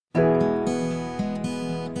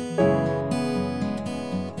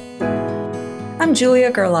I'm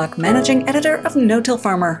Julia Gerlach, Managing Editor of No-Till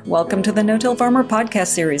Farmer. Welcome to the No-Till Farmer podcast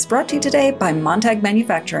series, brought to you today by Montag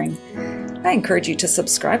Manufacturing. I encourage you to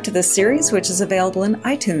subscribe to this series, which is available in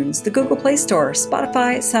iTunes, the Google Play Store,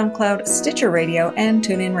 Spotify, SoundCloud, Stitcher Radio, and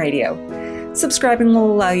TuneIn Radio. Subscribing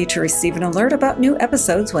will allow you to receive an alert about new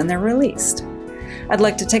episodes when they're released. I'd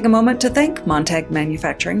like to take a moment to thank Montag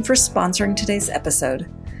Manufacturing for sponsoring today's episode.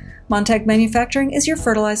 Montag Manufacturing is your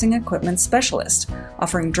fertilizing equipment specialist,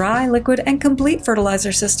 offering dry, liquid, and complete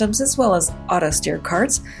fertilizer systems as well as auto-steer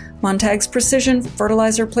carts. Montag's precision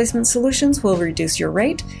fertilizer placement solutions will reduce your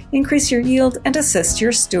rate, increase your yield, and assist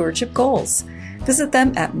your stewardship goals. Visit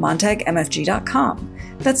them at montagmfg.com.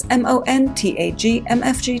 That's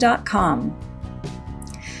montagmfg.com.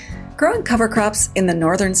 Growing cover crops in the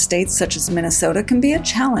northern states such as Minnesota can be a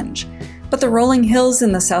challenge, but the rolling hills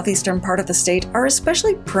in the southeastern part of the state are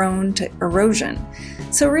especially prone to erosion.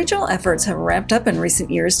 So regional efforts have ramped up in recent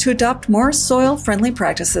years to adopt more soil-friendly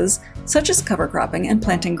practices such as cover cropping and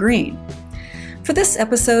planting green. For this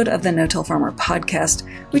episode of the No-Till Farmer podcast,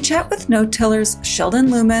 we chat with no-tillers Sheldon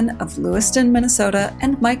Lumen of Lewiston, Minnesota,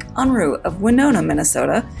 and Mike Unruh of Winona,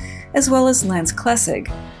 Minnesota, as well as Lance Klessig,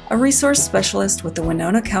 a resource specialist with the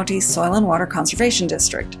Winona County Soil and Water Conservation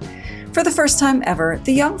District. For the first time ever,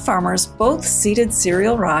 the young farmers both seeded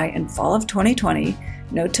cereal rye in fall of 2020,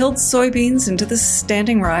 no-tilled soybeans into the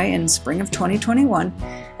standing rye in spring of 2021,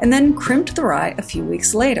 and then crimped the rye a few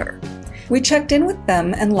weeks later. We checked in with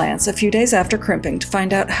them and Lance a few days after crimping to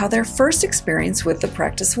find out how their first experience with the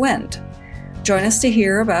practice went. Join us to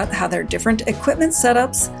hear about how their different equipment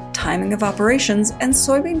setups, timing of operations, and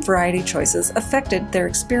soybean variety choices affected their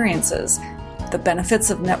experiences, the benefits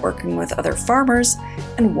of networking with other farmers,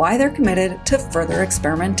 and why they're committed to further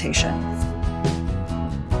experimentation.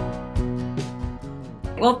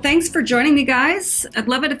 Well, thanks for joining me, guys. I'd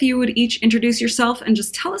love it if you would each introduce yourself and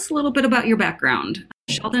just tell us a little bit about your background.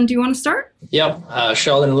 Sheldon, do you want to start? Yep.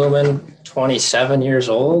 Sheldon Lumen, 27 years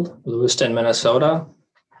old, Lewiston, Minnesota.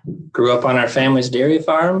 Grew up on our family's dairy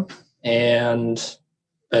farm and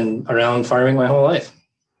been around farming my whole life.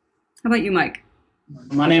 How about you, Mike?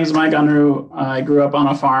 My name is Mike Unruh. I grew up on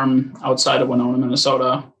a farm outside of Winona,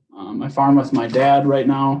 Minnesota. I farm with my dad right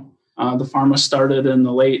now. The farm was started in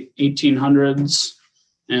the late 1800s,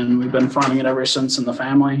 and we've been farming it ever since in the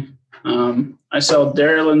family. I sell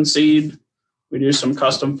dairyland seed. We do some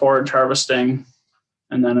custom forage harvesting.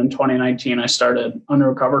 And then in 2019, I started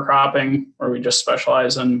Unruh cover cropping, where we just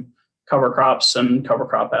specialize in cover crops and cover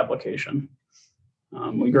crop application.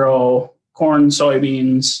 We grow corn,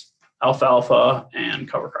 soybeans, alfalfa,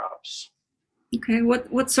 and cover crops. Okay,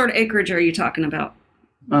 what sort of acreage are you talking about?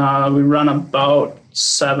 We run about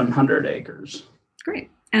 700 acres. Great.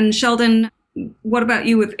 And Sheldon, what about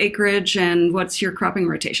you with acreage, and what's your cropping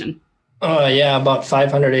rotation? About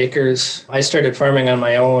 500 acres. I started farming on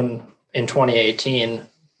my own in 2018.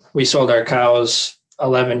 We sold our cows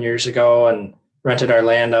 11 years ago and rented our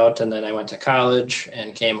land out, and then I went to college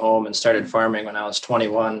and came home and started farming when I was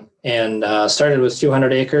 21, and started with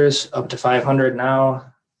 200 acres up to 500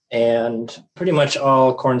 now, and pretty much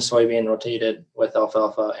all corn, soybean rotated with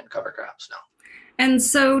alfalfa and cover crops now. And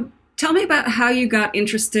so tell me about how you got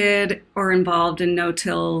interested or involved in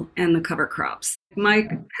no-till and the cover crops.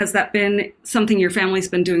 Mike, has that been something your family's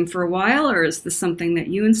been doing for a while, or is this something that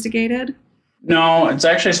you instigated? No, it's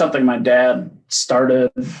actually something my dad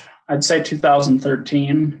started, I'd say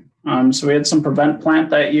 2013. So we had some prevent plant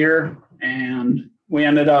that year, and we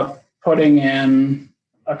ended up putting in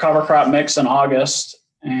a cover crop mix in August.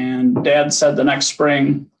 And Dad said the next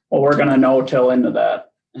spring, well, we're going to no-till into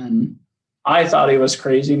that. And I thought he was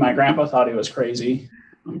crazy. My grandpa thought he was crazy.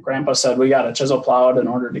 Grandpa said we got to chisel plow it in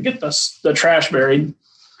order to get the trash buried.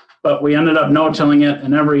 But we ended up no-tilling it,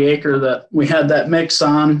 and every acre that we had that mix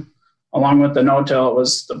on, along with the no-till, it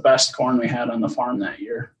was the best corn we had on the farm that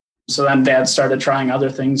year. So then Dad started trying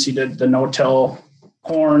other things. He did the no-till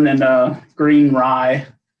corn and green rye,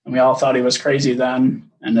 and we all thought he was crazy then,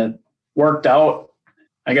 and it worked out.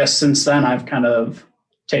 I guess since then I've kind of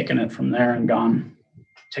taken it from there and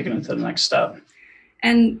taken it to the next step.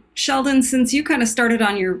 And Sheldon, since you kind of started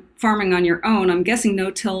on your farming on your own, I'm guessing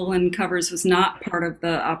no-till and covers was not part of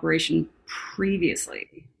the operation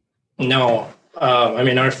previously. No.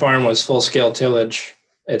 Our farm was full-scale tillage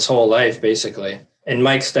its whole life, basically. And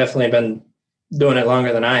Mike's definitely been doing it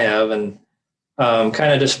longer than I have, and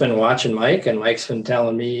kind of just been watching Mike, and Mike's been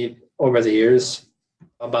telling me over the years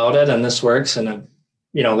about it, and this works. And,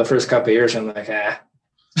 the first couple of years, I'm like,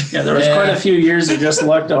 Yeah, there was quite a few years that just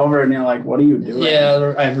looked over and you're like, what are you doing?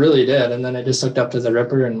 Yeah, I really did. And then I just looked up to the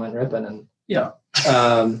ripper and went ripping. And yeah,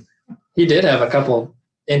 he did have a couple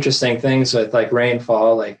interesting things with like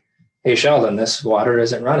rainfall. Like hey, Sheldon, this water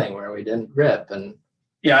isn't running where we didn't rip. And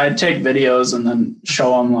yeah, I'd take videos and then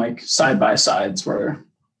show them like side by sides where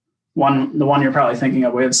the one you're probably thinking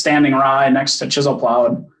of, we had standing rye next to chisel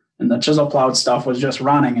plowed, and the chisel plowed stuff was just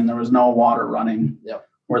running and there was no water running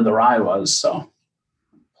where the rye was. So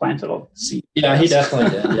planted a seed. Yeah, he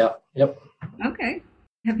definitely did. Yep. Okay.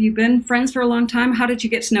 Have you been friends for a long time? How did you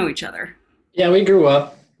get to know each other? Yeah, we grew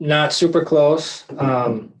up not super close.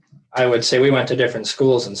 I would say we went to different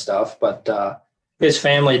schools and stuff, but his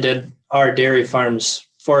family did our dairy farm's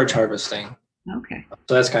forage harvesting. Okay.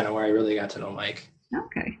 So that's kind of where I really got to know Mike.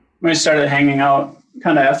 Okay. We started hanging out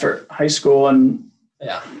kind of after high school, and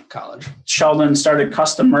college. Sheldon started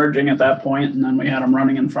custom merging at that point, and then we had him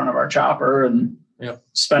running in front of our chopper and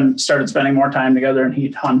started spending more time together, and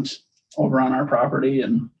he'd hunt over on our property.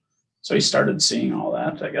 And so he started seeing all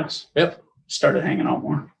that, I guess. Yep. Started hanging out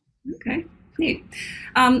more. Okay. Neat.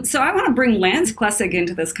 So I want to bring Lance Klessig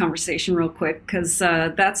into this conversation real quick, because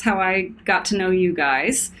that's how I got to know you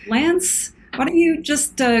guys. Lance, why don't you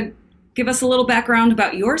just give us a little background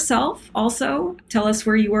about yourself also? Tell us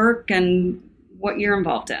where you work and what you're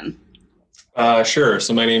involved in. Sure.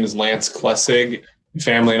 So my name is Lance Klessig. My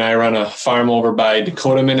family and I run a farm over by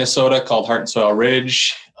Dakota, Minnesota called Heart and Soil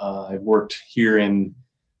Ridge. I've worked here in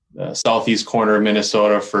the southeast corner of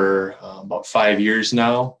Minnesota for about 5 years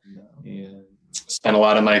now, and spent a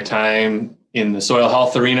lot of my time in the soil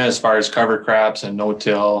health arena as far as cover crops and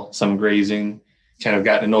no-till, some grazing. Kind of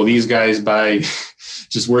gotten to know these guys by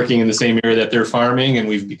just working in the same area that they're farming, and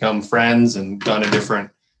we've become friends and gone to different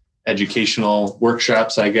educational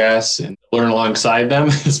workshops, I guess, and learn alongside them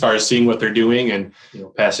as far as seeing what they're doing and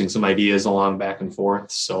passing some ideas along back and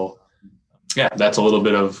forth. So yeah, that's a little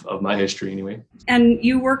bit of my history anyway. And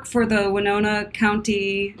you work for the Winona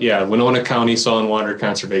County? Yeah, Winona County Soil and Water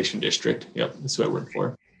Conservation District. Yep, that's what I work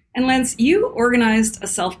for. And Lance, you organized a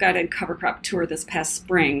self-guided cover crop tour this past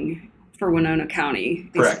spring for Winona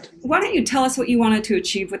County. Correct. Why don't you tell us what you wanted to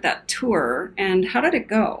achieve with that tour and how did it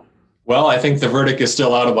go? Well, I think the verdict is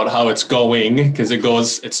still out about how it's going, because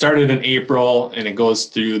it started in April and it goes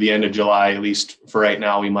through the end of July, at least for right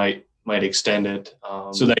now. We might extend it.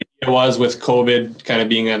 So the idea was, with COVID kind of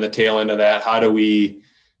being on the tail end of that, how do we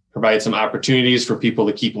provide some opportunities for people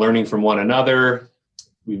to keep learning from one another?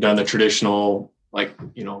 We've done the traditional, a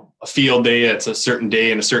field day. It's a certain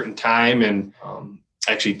day and a certain time. And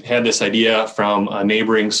actually had this idea from a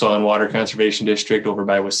neighboring soil and water conservation district over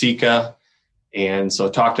by Waseca. And so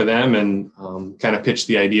talked to them and kind of pitched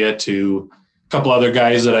the idea to a couple other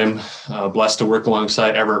guys that I'm blessed to work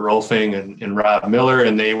alongside, Everett Rolfing and Rob Miller,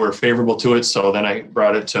 and they were favorable to it. So then I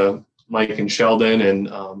brought it to Mike and Sheldon and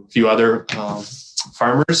a few other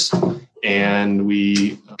farmers, and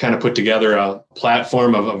we kind of put together a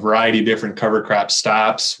platform of a variety of different cover crop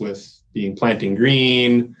stops, with being planting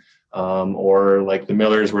green, or like the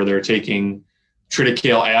Millers, where they're taking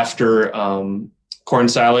triticale after corn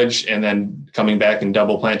silage and then coming back and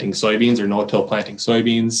double planting soybeans, or no-till planting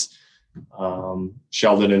soybeans.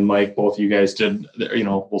 Sheldon and Mike, both of you guys did,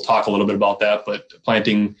 we'll talk a little bit about that, but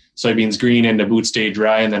planting soybeans green into boot stage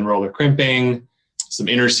rye and then roller crimping, some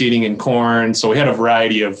interseeding in corn. So we had a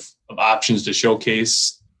variety of options to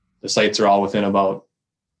showcase. The sites are all within about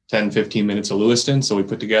 10, 15 minutes of Lewiston. So we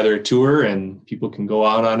put together a tour and people can go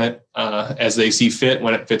out on it as they see fit,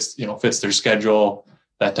 when it fits their schedule,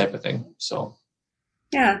 that type of thing. So.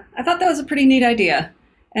 Yeah, I thought that was a pretty neat idea.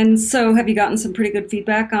 And so have you gotten some pretty good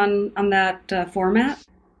feedback on that format?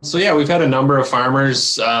 So yeah, we've had a number of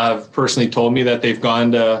farmers personally told me that they've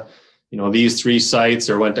gone to, these 3 sites,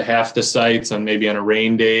 or went to half the sites on maybe on a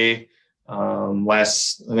rain day. I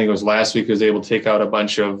think it was last week, I was able to take out a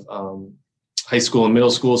bunch of high school and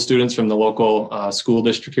middle school students from the local school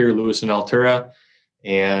district here, Lewis and Altura,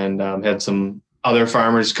 and had some other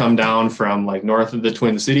farmers come down from like north of the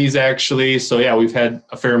Twin Cities, actually. So yeah, we've had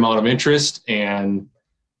a fair amount of interest and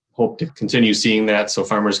hope to continue seeing that, so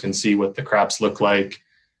farmers can see what the crops look like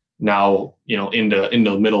now, into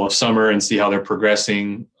the middle of summer, and see how they're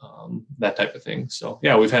progressing, that type of thing. So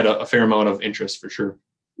yeah, we've had a fair amount of interest for sure.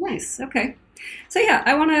 Nice. Okay. So yeah,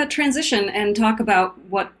 I want to transition and talk about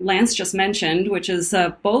what Lance just mentioned, which is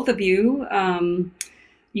both of you,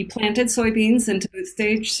 you planted soybeans into boot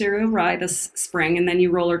stage cereal rye this spring, and then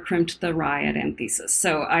you roller crimped the rye at anthesis.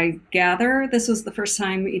 So I gather this was the first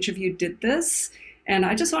time each of you did this, and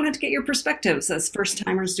I just wanted to get your perspectives as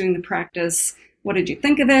first-timers doing the practice. What did you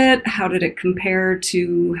think of it? How did it compare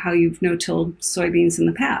to how you've no-tilled soybeans in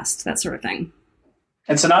the past? That sort of thing.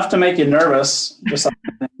 It's enough to make you nervous, just like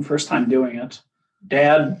the first time doing it.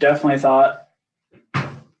 Dad definitely thought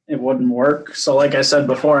it wouldn't work. So like I said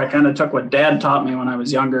before, I kind of took what Dad taught me when I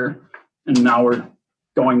was younger, and now we're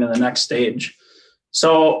going to the next stage.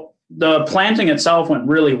 So the planting itself went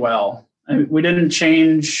really well. We didn't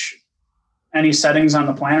change any settings on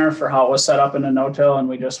the planter for how it was set up in a no-till, and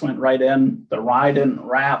we just went right in. The rye didn't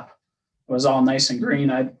wrap. It was all nice and green.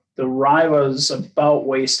 The rye was about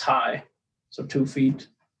waist high, so 2 feet.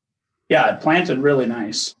 Yeah, it planted really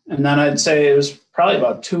nice. And then I'd say it was probably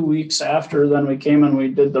about 2 weeks after then we came and we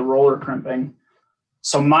did the roller crimping.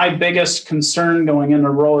 So my biggest concern going into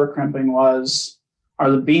roller crimping was,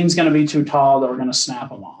 are the beans going to be too tall that we're going to snap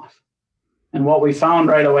them off? And what we found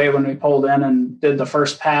right away when we pulled in and did the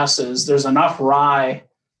first pass is there's enough rye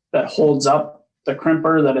that holds up the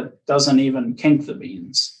crimper that it doesn't even kink the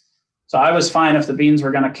beans. So I was fine if the beans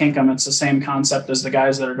were going to kink them. It's the same concept as the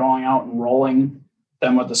guys that are going out and rolling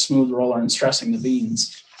them with the smooth roller and stressing the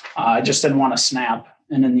beans. I just didn't want to snap.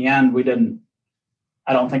 And in the end,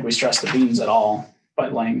 I don't think we stressed the beans at all by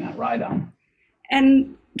laying that rye down.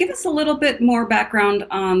 And give us a little bit more background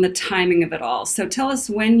on the timing of it all. So tell us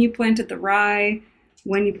when you planted the rye,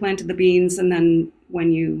 when you planted the beans, and then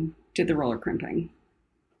when you did the roller crimping.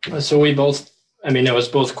 So it was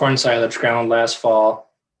both corn silage ground last fall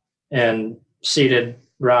and seeded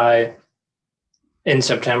rye in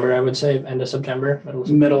September, I would say, end of September.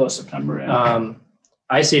 Middle of September, yeah.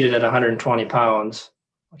 I seeded at 120 pounds.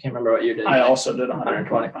 I can't remember what you did. I also did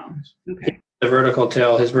 120 pounds. Okay. His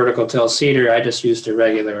vertical till seeder, I just used a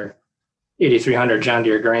regular 8300 John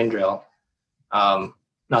Deere grain drill.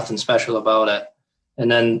 Nothing special about it.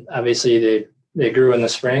 And then obviously they grew in the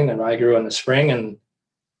spring, and rye grew in the spring, and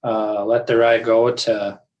let the rye go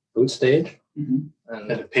to boot stage. Mm-hmm.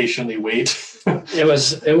 And patiently wait. It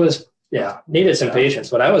was needed some patience,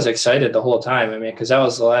 but I was excited the whole time. I mean, because that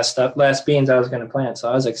was the last beans I was going to plant, so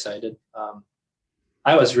I was excited.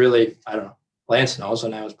 I was really, I don't know, Lance knows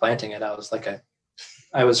when I was planting it, I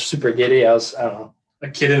was super giddy. I don't know. A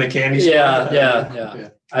kid in a candy store? Yeah.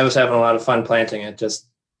 I was having a lot of fun planting it. Just,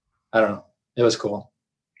 I don't know. It was cool.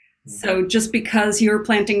 So just because you were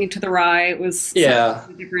planting into the rye, it was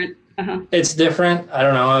different? Uh-huh. It's different. I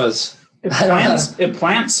don't know. It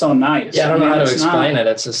plants so nice. Yeah, I don't know how to explain it.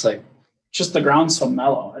 It's just like, just the ground's so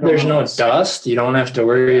mellow. There's no dust. You don't have to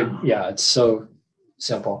worry. Yeah, it's so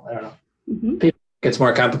simple. I don't know. Mm-hmm. People think it's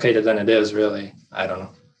more complicated than it is, really. I don't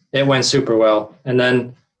know. It went super well. And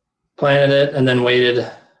then planted it and then waited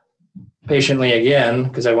patiently again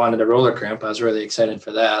because I wanted a roller crimp. I was really excited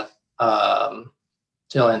for that.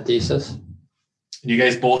 Till anthesis. You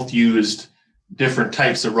guys both used different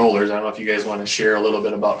types of rollers. I don't know if you guys want to share a little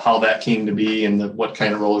bit about how that came to be and what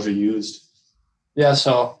kind of rollers you used. Yeah,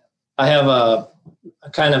 so I have a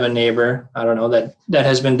kind of a neighbor, I don't know, that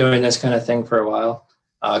has been doing this kind of thing for a while.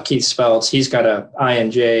 Keith Speltz, he's got a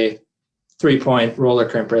I&J 3-point roller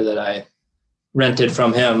crimper that I rented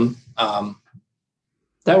from him.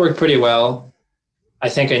 That worked pretty well. I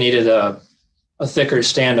think I needed a thicker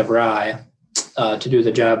stand of rye to do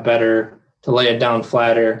the job better, to lay it down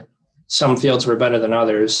flatter. Some fields were better than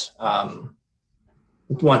others.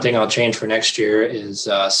 One thing I'll change for next year is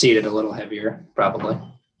seed it a little heavier, probably,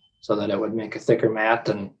 so that it would make a thicker mat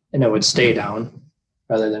and it would stay down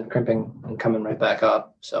rather than crimping and coming right back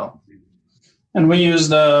up. So, and we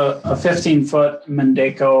used a 15-foot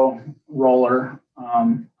Mendeco roller.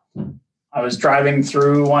 I was driving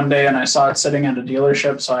through one day and I saw it sitting at a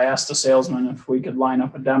dealership, so I asked the salesman if we could line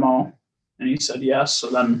up a demo, and he said yes. So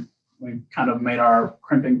then we kind of made our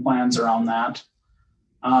crimping plans around that.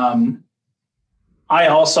 I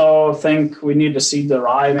also think we need to seed the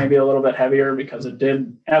rye maybe a little bit heavier because it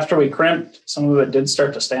did, after we crimped, some of it did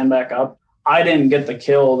start to stand back up. I didn't get the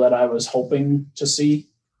kill that I was hoping to see.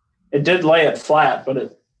 It did lay it flat, but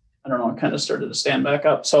it kind of started to stand back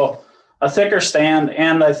up. So a thicker stand,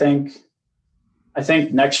 and I think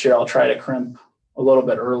next year I'll try to crimp a little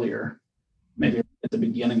bit earlier, maybe at the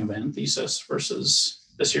beginning of anthesis versus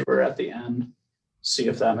this year we're at the end. See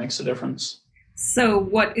if that makes a difference. So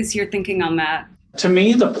what is your thinking on that? To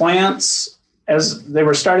me, the plants, as they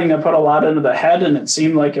were starting to put a lot into the head, and it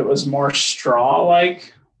seemed like it was more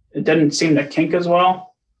straw-like, it didn't seem to kink as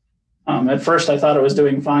well. At first, I thought it was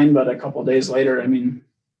doing fine, but a couple of days later, it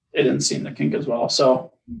didn't seem to kink as well.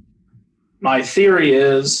 So my theory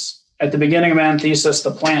is, at the beginning of anthesis,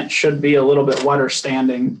 the plant should be a little bit wetter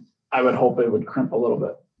standing. I would hope it would crimp a little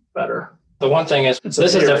bit better. The one thing is,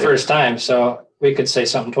 this is the first time, so we could say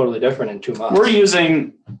something totally different in 2 months. We're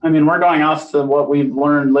going off what we've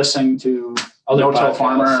learned listening to other No-Till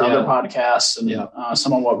Farmer and yeah. other podcasts and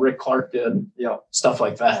some of what Rick Clark did, stuff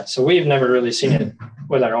like that. So we've never really seen it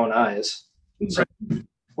with our own eyes.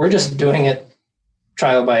 We're just doing it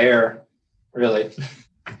trial by error, really.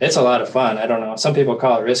 It's a lot of fun. I don't know. Some people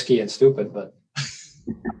call it risky and stupid, but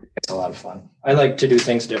It's a lot of fun. I like to do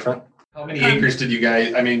things different. How many acres did you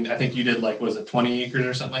guys, I mean, I think you did was it 20 acres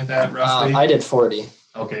or something like that roughly? I did 40.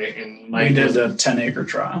 Okay. And We did a 10-acre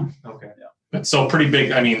trial. Okay. Yeah. But so pretty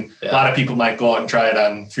big. I mean, a lot of people might go out and try it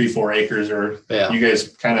on 3-4 acres, or you guys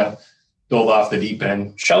kind of dove off the deep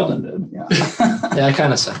end. Sheldon did. Yeah. Yeah, I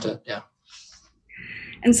kind of sent it. Yeah.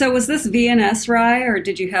 And so was this VNS rye, or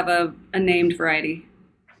did you have a named variety?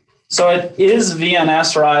 So it is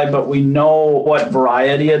VNS rye, but we know what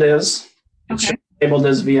variety it is. It's labeled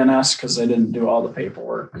as VNS because they didn't do all the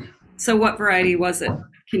paperwork. So what variety was it?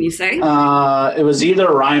 Can you say? It was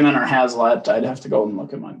either Ryman or Hazlitt. I'd have to go and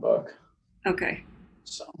look at my book. Okay.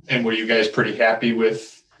 So. And were you guys pretty happy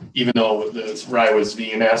with, even though the rye was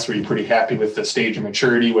VNS, were you pretty happy with the stage of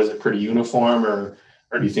maturity? Was it pretty uniform, or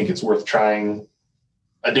do you think it's worth trying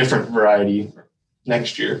a different variety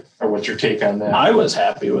next year? Or what's your take on that? I was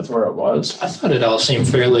happy with where it was. I thought it all seemed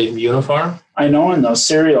fairly uniform. I know in those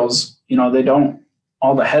cereals, they don't,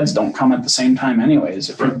 all the heads don't come at the same time anyways.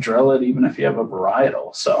 If you drill it, even if you have a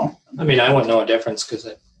varietal. So, I mean, I wouldn't know a difference because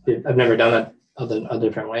I've never done it a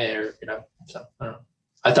different way, or, so I don't know.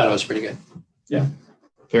 I thought it was pretty good. Yeah.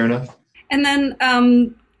 Fair enough. And then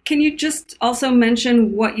can you just also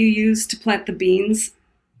mention what you used to plant the beans?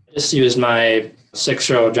 I just used my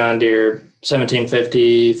 6-row John Deere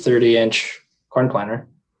 1750 30-inch corn planter.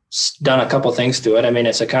 It's done a couple things to it. I mean,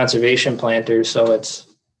 it's a conservation planter, so it's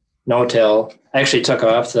no-till. I actually took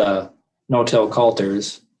off the no-till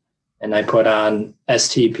coulters, and I put on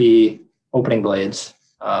STP opening blades,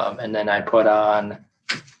 and then I put on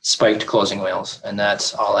spiked closing wheels, and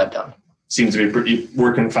that's all I've done. Seems to be pretty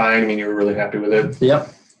working fine. I mean, you were really happy with it.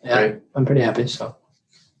 Yep. Yeah, right. I'm pretty happy. So.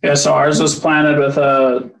 Yeah, so ours was planted with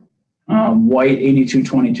a white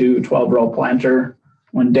 8222 12-row planter.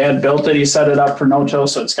 When Dad built it, he set it up for no-till,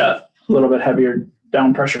 so it's got a little bit heavier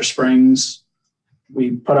down pressure springs.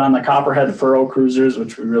 We put on the Copperhead furrow cruisers,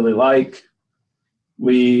 which we really like.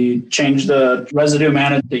 We changed the residue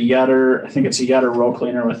managed to Yetter. I think it's a Yetter row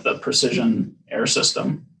cleaner with the precision air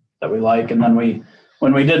system that we like. And then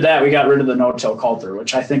when we did that, we got rid of the no-till coulter,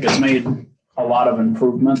 which I think has made a lot of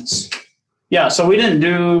improvements. Yeah, so we didn't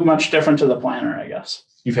do much different to the planter, I guess.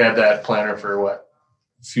 You've had that planter for what?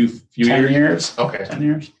 Few 10 years. Okay. 10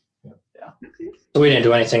 years. Yeah. So we didn't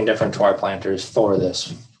do anything different to our planters for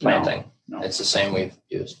this planting. No. It's the same we've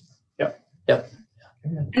used. Yep.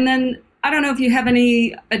 And then I don't know if you have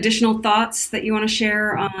any additional thoughts that you want to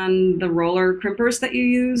share on the roller crimpers that you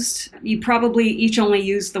used. You probably each only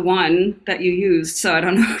used the one that you used, so I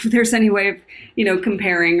don't know if there's any way of,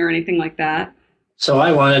 comparing or anything like that. So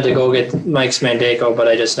I wanted to go get Mike's Mandeco, but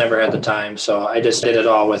I just never had the time. So I just did it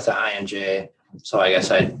all with the I&J. So I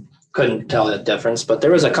guess I couldn't tell the difference, but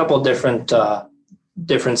there was a couple different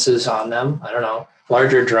differences on them. I don't know.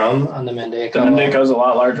 Larger drum on the Mandeco. The Mandeco is a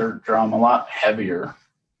lot larger drum, a lot heavier,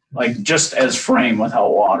 like just as frame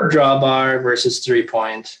without water. Drawbar versus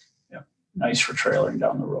 3-point. Yeah, nice for trailering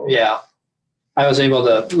down the road. Yeah, I was able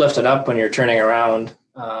to lift it up when you're turning around,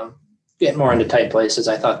 get more into tight places.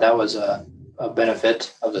 I thought that was a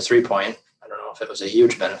benefit of the 3-point. I don't know if it was a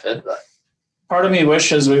huge benefit, but part of me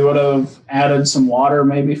wishes we would have added some water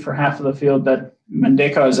maybe for half of the field. That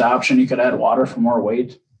Mandeco is an option. You could add water for more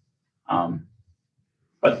weight.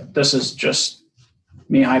 But this is just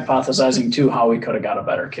me hypothesizing too how we could have got a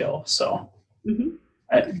better kill. So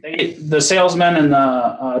the salesman and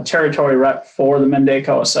the territory rep for the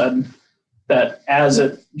Mandeco said that as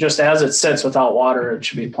it sits without water, it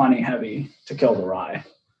should be plenty heavy to kill the rye.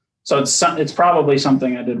 So it's probably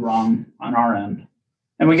something I did wrong on our end.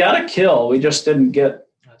 And we got a kill. We just didn't get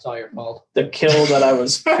that's all your fault. The kill that I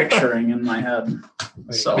was picturing in my head.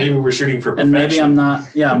 So maybe we're shooting for perfection.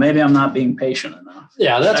 And maybe I'm not being patient enough.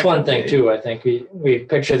 Yeah, that's one thing too. I think we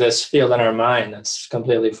picture this field in our mind that's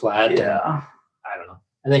completely flat. Yeah. I don't know.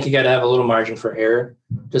 I think you got to have a little margin for error,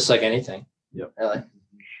 just like anything. Yep. Really.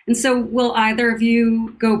 And so will either of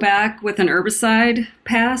you go back with an herbicide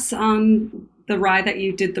pass on the rye that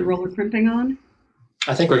you did the roller crimping on?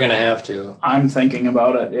 I think we're going to have to. I'm thinking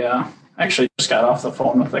about it, yeah. Actually just got off the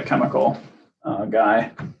phone with the chemical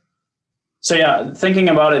guy. So yeah, thinking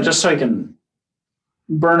about it just so I can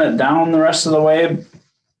burn it down the rest of the way.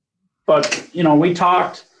 But, we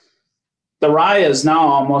talked, the rye is now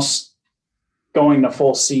almost going to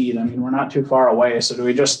full seed. I mean, we're not too far away. So do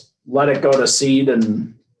we just let it go to seed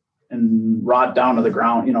and rot down to the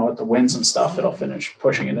ground? With the winds and stuff, it'll finish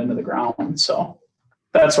pushing it into the ground. So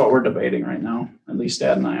that's what we're debating right now. At least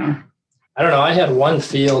Dad and I are. I don't know. I had one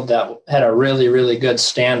field that had a really, really good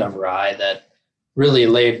stand of rye that really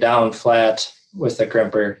laid down flat with the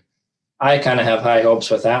crimper. I kind of have high hopes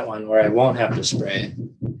with that one where I won't have to spray.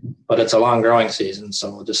 but it's a long growing season,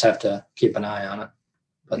 so we'll just have to keep an eye on it.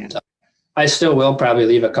 But I still will probably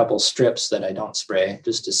leave a couple strips that I don't spray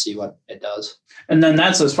just to see what it does. And then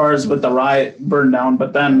that's as far as with the rye burn down.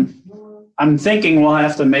 But then I'm thinking we'll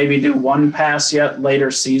have to maybe do one pass yet later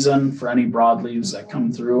season for any broadleaves that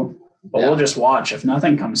come through. But we'll just watch. If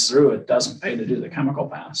nothing comes through, it doesn't pay to do the chemical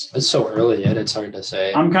pass. It's so early yet; it's hard to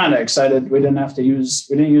say. I'm kind of excited. We didn't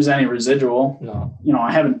use any residual. No,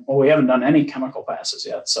 we haven't done any chemical passes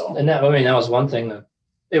yet. So, and that was one thing that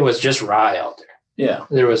it was just rye out there. Yeah,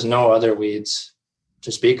 there was no other weeds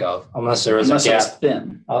to speak of, unless there was a gap.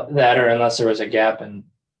 Thin. Unless there was a gap in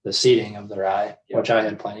the seeding of the rye, which I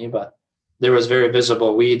had plenty, but there was very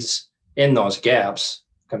visible weeds in those gaps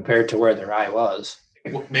compared to where the rye was.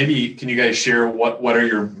 Maybe can you guys share what are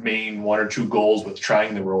your main one or two goals with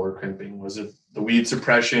trying the roller crimping? Was it the weed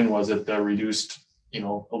suppression? Was it the reduced,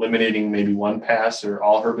 eliminating maybe one pass or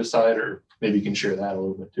all herbicide? Or maybe you can share that a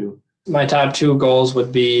little bit too. My top two goals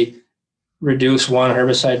would be reduce one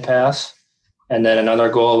herbicide pass, and then another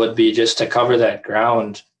goal would be just to cover that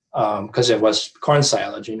ground because it was corn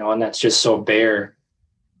silage, and that's just so bare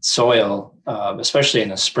soil, especially in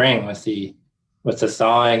the spring with the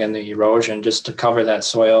thawing and the erosion, just to cover that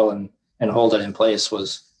soil and hold it in place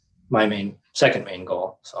was my second main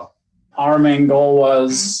goal. So our main goal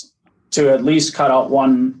was to at least cut out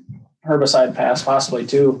one herbicide pass, possibly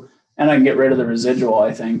two, and then get rid of the residual.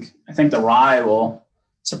 I think the rye will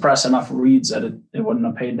suppress enough weeds that it wouldn't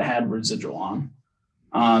have paid to have residual on.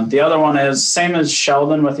 The other one is same as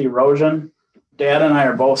Sheldon with erosion. Dad and I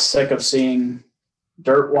are both sick of seeing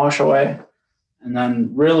dirt wash away, and then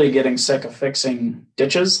really getting sick of fixing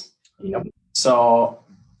ditches. Yep. So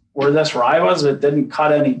where this rye was, it didn't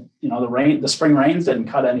cut any, the spring rains didn't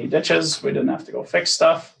cut any ditches. We didn't have to go fix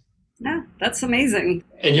stuff. Yeah, that's amazing.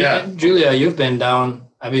 And Julia, you've been down,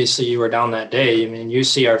 obviously you were down that day. I mean, you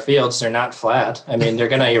see our fields, they're not flat. I mean, they're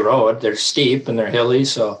going to erode. They're steep and they're hilly.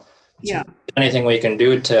 So anything we can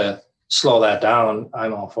do to slow that down,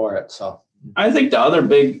 I'm all for it. So I think the other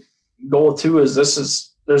big goal too is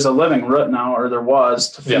there's a living root now, or there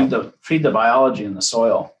was, to feed the biology in the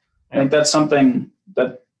soil. I think that's something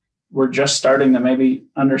that we're just starting to maybe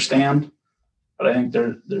understand. But I think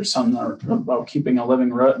there's something about keeping a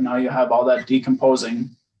living root. Now you have all that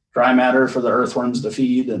decomposing dry matter for the earthworms to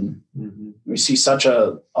feed. And we see such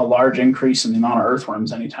a large increase in the amount of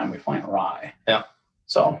earthworms anytime we plant rye. Yeah.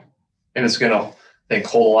 So. And it's going to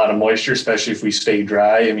hold a lot of moisture, especially if we stay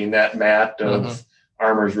dry. I mean, that mat of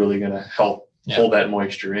Armor is really going to help hold that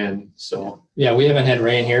moisture in. So yeah, we haven't had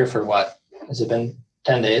rain here for what? Has it been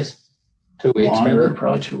 10 days? 2 weeks? Longer, maybe?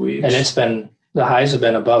 probably 2 weeks. And the highs have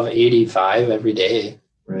been above 85 every day.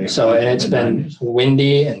 Right. So, and it's been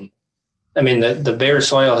windy, and I mean, the bare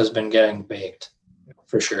soil has been getting baked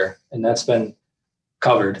for sure. And that's been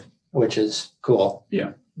covered, which is cool.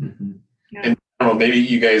 Yeah. Mm-hmm. Yeah. And I don't know, maybe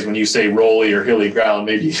you guys, when you say rolly or hilly ground,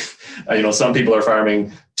 maybe, some people are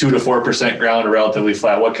farming 2 to 4% ground or relatively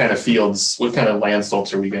flat. What kind of fields, what kind of land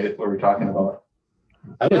slopes are we talking about?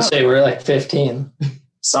 I would say we're like 15.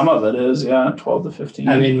 Some of it is, 12 to 15.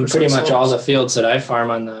 I mean, pretty much all the fields that I farm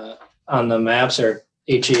on the maps are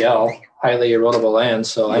HEL, highly erodible land.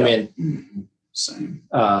 So, I mean, same.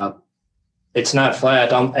 It's not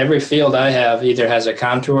flat. Every field I have either has a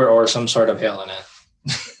contour or some sort of hill in it.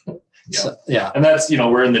 So, and that's,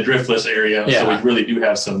 we're in the driftless area. So we really do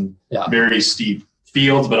have some very steep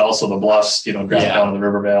fields, but also the bluffs, down in the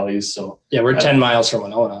river valleys. So we're 10 miles from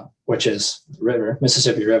Winona, which is the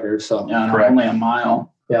Mississippi River. So only a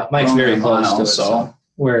mile. Yeah, Mike's very close to it. So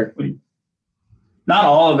we're not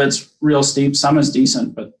all of it's real steep. Some is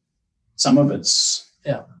decent, but some of it's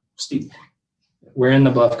steep. We're in the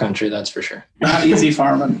bluff country, that's for sure. Not easy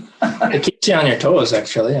farming. It keeps you on your toes,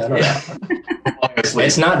 actually. I don't know.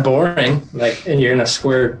 It's not boring, like you're in a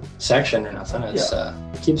square section or nothing.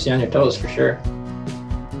 It keeps you on your toes for sure.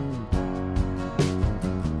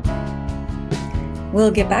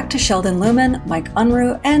 We'll get back to Sheldon Lumen, Mike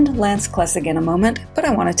Unruh, and Lance Klessig in a moment, but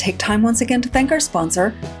I want to take time once again to thank our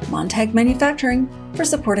sponsor, Montag Manufacturing, for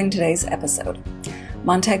supporting today's episode.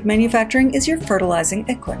 Montag Manufacturing is your fertilizing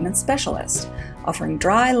equipment specialist, offering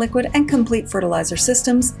dry, liquid, and complete fertilizer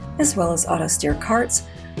systems, as well as auto-steer carts.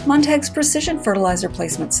 Montag's precision fertilizer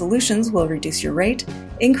placement solutions will reduce your rate,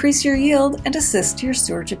 increase your yield, and assist your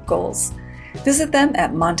stewardship goals. Visit them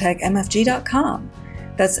at montagmfg.com.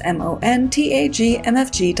 That's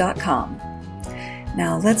montagmfg.com.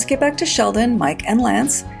 Now let's get back to Sheldon, Mike, and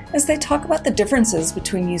Lance as they talk about the differences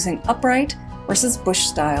between using upright versus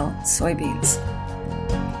bush-style soybeans.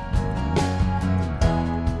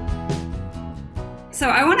 So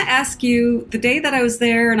I want to ask you, the day that I was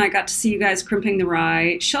there and I got to see you guys crimping the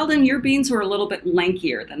rye, Sheldon, your beans were a little bit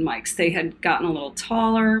lankier than Mike's. They had gotten a little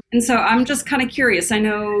taller. And so I'm just kind of curious. I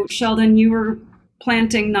know, Sheldon, you were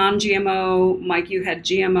planting non-GMO. Mike, you had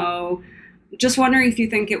GMO. Just wondering if you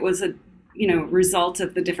think it was a result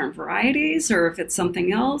of the different varieties, or if it's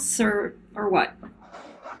something else, or what?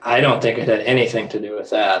 I don't think it had anything to do with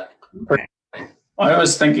that. Okay. I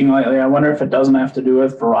was thinking lately, I wonder if it doesn't have to do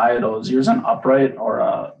with varietals. Yours an upright or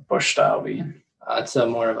a bush style bean? It's a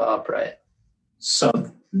more of an upright. So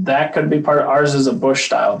that could be part of ours is a bush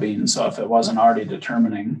style bean. So if it wasn't already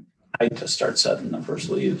determining height to start setting the first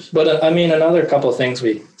leaves. But another couple of things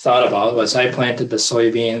we thought about was I planted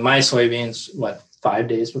my soybeans, 5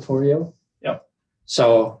 days before you? Yep.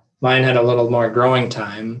 So mine had a little more growing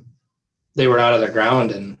time. They were out of the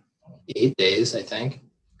ground in 8 days, I think,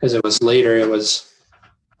 because it was later. It was,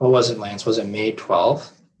 what was it, Lance? Was it May 12th?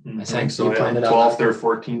 I think so. You planted 12th or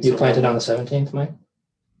 14th. You planted on the 17th, Mike?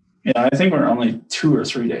 Yeah, I think we're only 2 or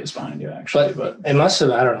 3 days behind you, actually. But it must have,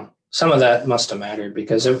 I don't know. Some of that must have mattered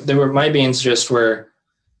because my beans just were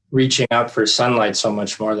reaching out for sunlight so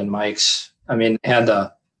much more than Mike's. I mean, had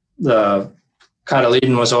the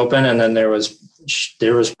cotyledon was open, and then there was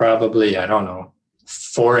probably, I don't know,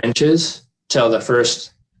 4 inches till the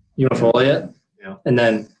first unifoliate. Yeah. And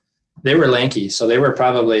then they were lanky. So they were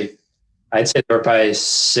probably, I'd say they were probably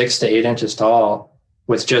 6 to 8 inches tall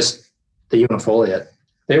with just the unifoliate.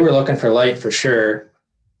 They were looking for light for sure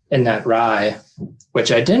in that rye,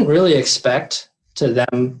 which I didn't really expect for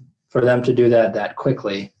them to do that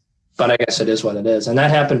quickly. But I guess it is what it is. And that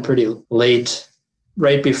happened pretty late,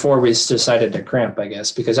 right before we decided to crimp, I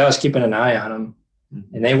guess, because I was keeping an eye on them.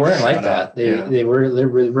 And they weren't like that. They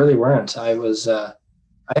really weren't. I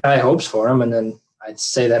had high hopes for them, and then I'd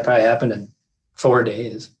say that probably happened in 4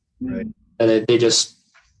 days. Right. They just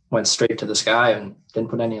went straight to the sky and didn't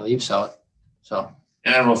put any leaves out. So.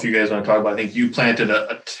 And I don't know if you guys want to talk about, I think you planted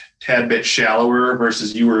a tad bit shallower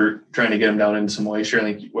versus you were trying to get them down into some moisture.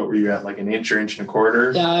 I think, what were you at, like an inch or inch and a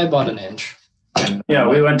quarter? Yeah, I bought an inch. yeah,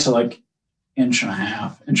 we went to like inch and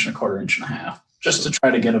a quarter, inch and a half, just to try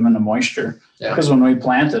to get them into moisture. Yeah. Because when we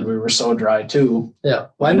planted, we were so dry too. Yeah.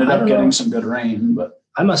 Well, I ended up getting some good rain, but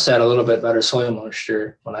I must have had a little bit better soil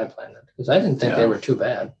moisture when I planted because I didn't think they were too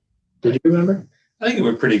bad. Did you remember? I think it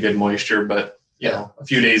was pretty good moisture, but you know, a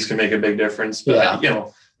few days can make a big difference. But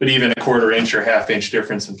but even a quarter inch or half inch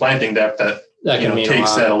difference in planting depth that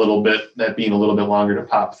takes that a little bit, that being a little bit longer to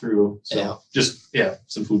pop through. So just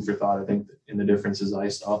some food for thought, I think, in the differences I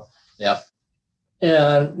saw. Yeah.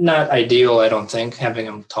 Yeah, not ideal, I don't think, having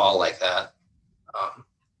them tall like that.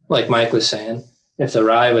 Like Mike was saying, if the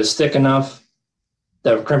rye was thick enough,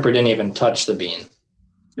 the crimper didn't even touch the bean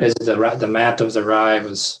because the mat of the rye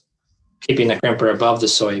was keeping the crimper above the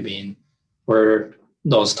soybean, where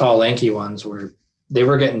those tall, lanky ones were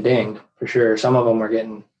getting dinged for sure. Some of them were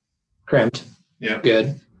getting crimped. Yeah.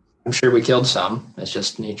 Good. I'm sure we killed some. It's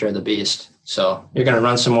just nature of the beast. So you're going to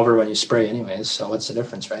run some over when you spray anyways. So what's the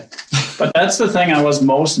difference, right? But that's the thing I was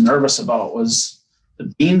most nervous about was the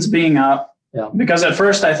beans being up. Yeah. Because at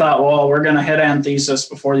first I thought, well, we're going to hit anthesis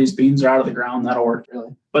before these beans are out of the ground. That'll work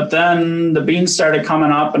really. But then the beans started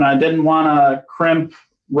coming up, and I didn't want to crimp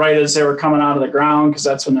right as they were coming out of the ground because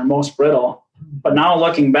that's when they're most brittle. But now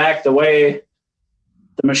looking back, the way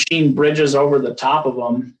the machine bridges over the top of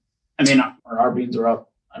them, I mean, our beans are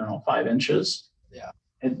up, 5 inches. Yeah.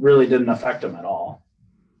 It really didn't affect them at all.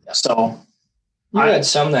 Yeah. So you had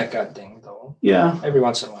some that got dinged though. Yeah. Every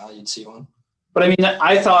once in a while you'd see one. But I mean,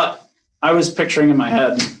 I thought, I was picturing in my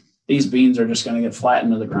head, these beans are just going to get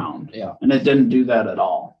flattened to the ground. Yeah. And it didn't do that at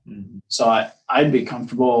all. Mm-hmm. So I'd be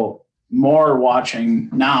comfortable more watching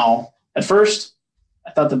now. At first,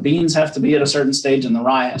 I thought the beans have to be at a certain stage and the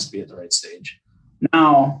rye has to be at the right stage.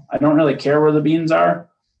 Now, I don't really care where the beans are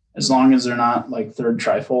as long as they're not like third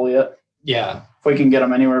trifoliate. Yeah. If we can get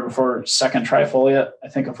them anywhere before second trifoliate, I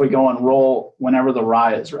think if we go and roll whenever the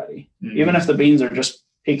rye is ready, even if the beans are just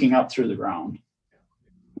peeking up through the ground,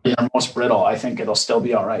 they're most brittle, I think it'll still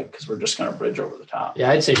be all right because we're just going to bridge over the top. Yeah,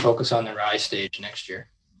 I'd say focus on the rye stage next year.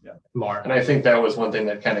 Yeah. More. And I think that was one thing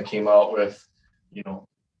that kind of came out with,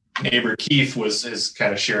 neighbor Keith has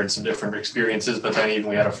kind of shared some different experiences, but then even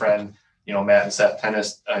we had a friend, Matt and Seth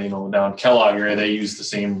Tennis, down Kellogg area, they used the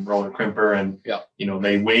same roller crimper and,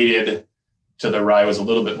 they waited till the rye was a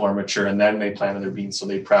little bit more mature and then they planted their beans. So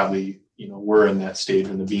they probably, were in that stage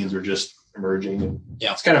when the beans were just emerging. And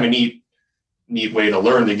it's kind of a neat way to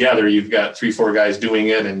learn together. You've got 3-4 guys doing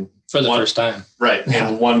it and for the first time. Right. Yeah.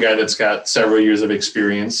 And one guy that's got several years of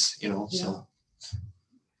experience, so.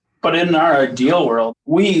 But in our ideal world,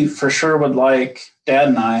 we for sure would like, Dad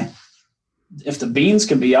and I, if the beans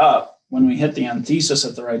could be up when we hit the anthesis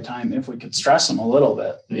at the right time, if we could stress them a little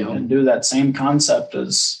bit and do that same concept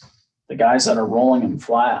as the guys that are rolling them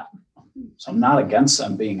flat. So I'm not against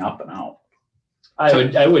them being up and out.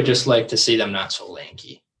 I would just like to see them not so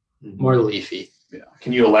lanky, more leafy. Yeah.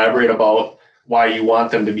 Can you elaborate about why you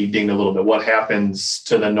want them to be dinged a little bit? What happens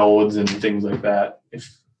to the nodes and things like that?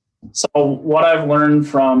 So what I've learned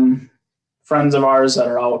from friends of ours that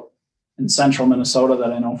are out in central Minnesota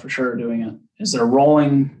that I know for sure are doing it is they're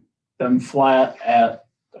rolling them flat at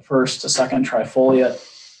the first to second trifoliate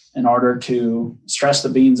in order to stress the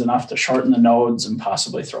beans enough to shorten the nodes and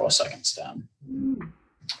possibly throw a second stem.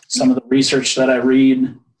 Some of the research that I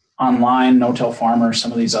read online, No-Till Farmer,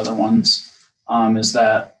 some of these other ones, is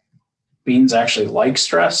that beans actually like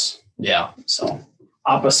stress. Yeah. So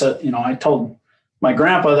opposite, I told my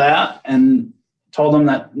grandpa that and told him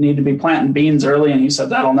that need to be planting beans early. And he said,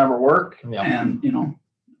 that'll never work. Yeah. And,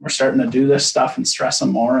 we're starting to do this stuff and stress them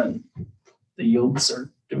more and the yields are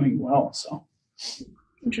doing well. So.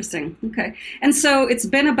 Interesting. Okay. And so it's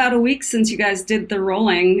been about a week since you guys did the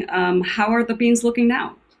rolling. How are the beans looking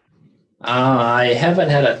now? I haven't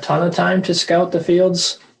had a ton of time to scout the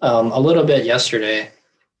fields. A little bit yesterday.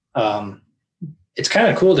 It's kind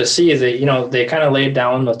of cool to see that, they kind of laid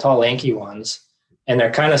down the tall, lanky ones, and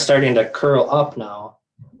they're kind of starting to curl up now.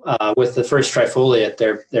 With the first trifoliate,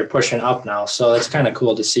 they're pushing up now. So it's kind of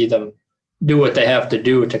cool to see them do what they have to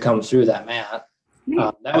do to come through that mat.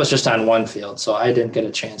 That was just on one field, so I didn't get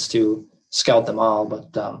a chance to scout them all. But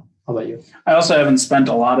how about you? I also haven't spent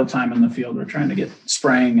a lot of time in the field. We're trying to get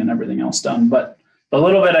spraying and everything else done. But the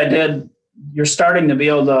little bit I did, you're starting to be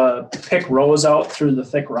able to pick rows out through the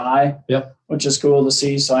thick rye, which is cool to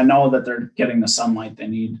see. So I know that they're getting the sunlight they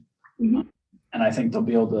need. Mm-hmm. And I think they'll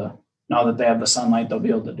be able to, now that they have the sunlight, they'll be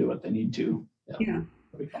able to do what they need to. Yeah.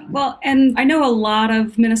 Well, and I know a lot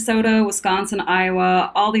of Minnesota, Wisconsin,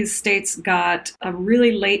 Iowa, all these states got a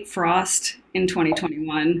really late frost in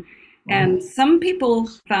 2021. And some people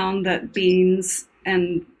found that beans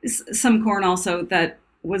and some corn also that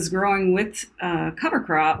was growing with cover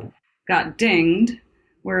crop got dinged,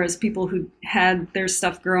 whereas people who had their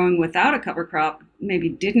stuff growing without a cover crop maybe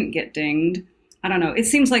didn't get dinged. I don't know. It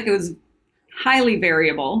seems like it was highly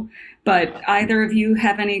variable, but either of you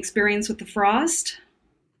have any experience with the frost?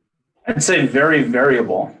 I'd say very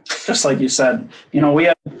variable, just like you said. We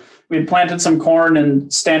had planted some corn in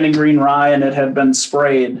standing green rye and it had been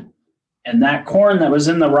sprayed. And that corn that was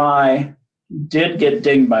in the rye did get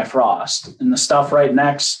dinged by frost. And the stuff right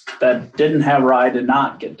next that didn't have rye did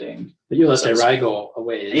not get dinged. But you let the rye go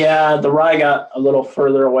away. Yeah, the rye got a little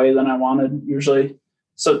further away than I wanted usually.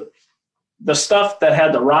 So the stuff that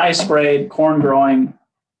had the rye sprayed, corn growing,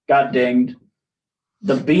 got dinged.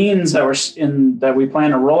 The beans that we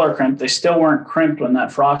planted roller crimp, they still weren't crimped when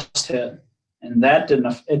that frost hit. And it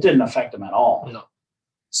didn't affect them at all. No.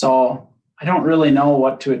 So I don't really know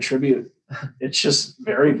what to attribute. It's just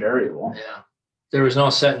very variable. Yeah. There was no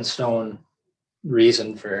set in stone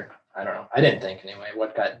reason for, I don't know. I didn't think anyway,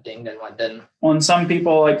 what got dinged and what didn't. Well, and some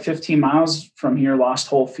people like 15 miles from here lost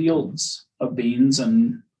whole fields of beans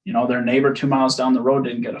and, their neighbor 2 miles down the road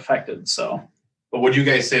didn't get affected. So. But would you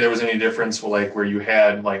guys say there was any difference where you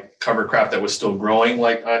had cover crop that was still growing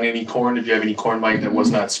on any corn? Did you have any corn, Mike, that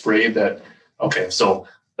was not sprayed? Okay, so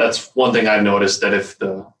that's one thing I've noticed, that if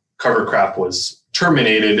the cover crop was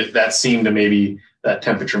terminated, that seemed to maybe that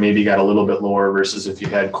temperature maybe got a little bit lower versus if you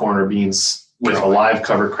had corn or beans with a live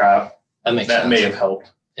cover crop. That may have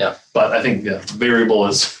helped. Yeah. But I think variable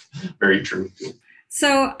is very true.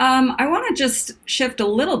 So I want to just shift a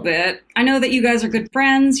little bit. I know that you guys are good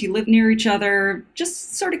friends. You live near each other.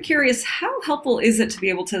 Just sort of curious, how helpful is it to be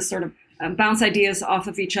able to sort of bounce ideas off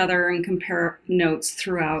of each other and compare notes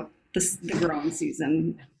throughout the growing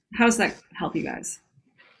season? How does that help you guys?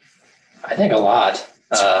 I think a lot.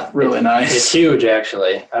 Really nice. It's huge,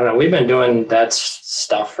 actually. I don't know. We've been doing that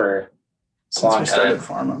stuff for a long time. Since we started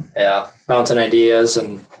farming. Yeah, bouncing ideas,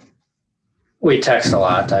 and we text a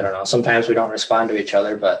lot. I don't know. Sometimes we don't respond to each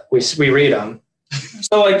other, but we read them.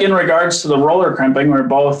 So in regards to the roller crimping, where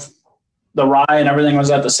both the rye and everything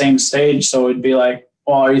was at the same stage, so it'd be like,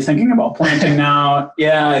 well, are you thinking about planting now?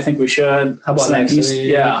 Yeah, I think we should. How about next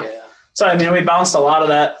week? Yeah. So, we bounced a lot of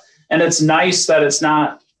that, and it's nice that it's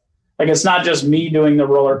not just me doing the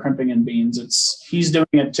roller crimping in beans. He's doing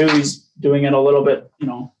it too. He's doing it a little bit,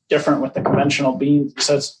 different with the conventional beans.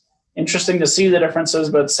 So it's interesting to see the differences,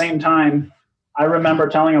 but at the same time, I remember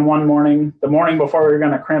telling him one morning, the morning before we were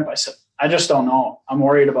going to crimp, I said, I just don't know. I'm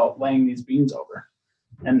worried about laying these beans over.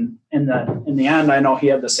 And in the end, I know he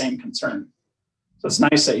had the same concern. So it's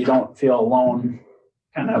nice that you don't feel alone,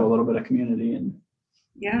 kind of have a little bit of community. And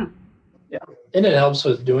yeah. And it helps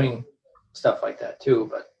with doing stuff like that too,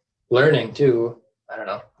 but learning too. I don't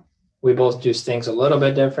know. We both do things a little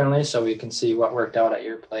bit differently, so we can see what worked out at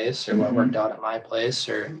your place or what worked out at my place,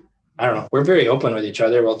 or I don't know. We're very open with each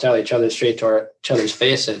other. We'll tell each other straight to each other's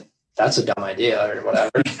face that that's a dumb idea or whatever.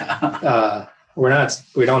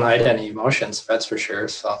 We don't hide any emotions, that's for sure.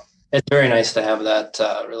 So it's very nice to have that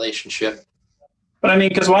relationship. But I mean,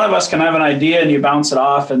 because one of us can have an idea and you bounce it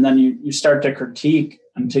off, and then you start to critique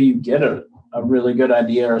until you get a really good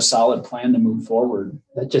idea or a solid plan to move forward.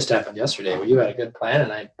 That just happened yesterday where you had a good plan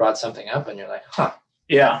and I brought something up and you're like, huh.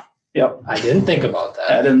 Yeah. Yep. I didn't think about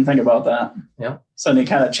that. I didn't think about that. Yeah. So you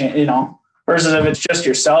kind of change, versus if it's just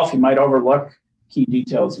yourself, you might overlook key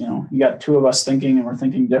details. You got two of us thinking and we're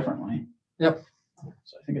thinking differently. Yep.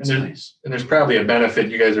 So I think it's nice. And there's probably a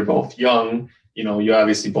benefit. You guys are both young. You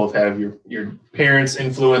obviously both have your parents'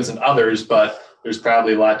 influence and others, but there's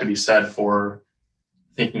probably a lot to be said for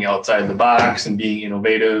thinking outside the box and being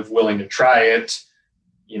innovative, willing to try it,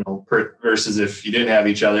 versus if you didn't have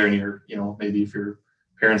each other and maybe if your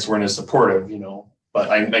parents weren't as supportive, but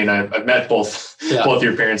I've met both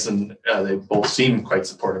your parents and they both seem quite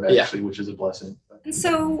supportive actually, which is a blessing. And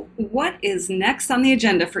so what is next on the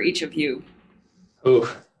agenda for each of you? Ooh.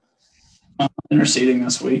 Interseeding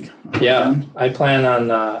this week. Yeah, I plan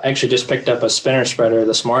on actually just picked up a spinner spreader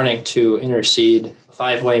this morning to interseed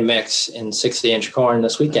 5-way mix in 60-inch corn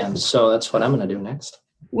this weekend. So that's what I'm going to do next.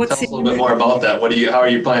 Tell us a little bit more about that. How are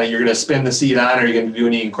you planning? You're going to spin the seed on? Are you going to do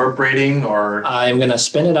any incorporating or? I'm going to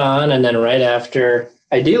spin it on, and then right after,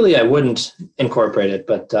 ideally I wouldn't incorporate it,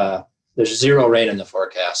 but there's 0 rain in the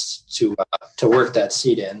forecast to work that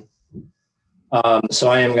seed in. So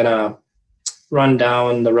I am going to run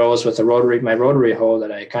down the rows with my rotary hoe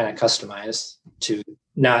that I kind of customized to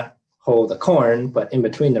not hoe the corn, but in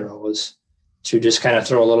between the rows to just kind of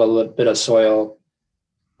throw a little bit of soil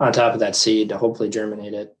on top of that seed to hopefully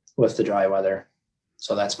germinate it with the dry weather.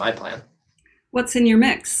 So that's my plan. What's in your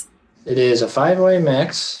mix? It is a 5-way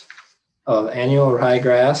mix of annual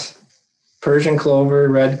ryegrass, Persian clover,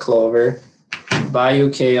 red clover,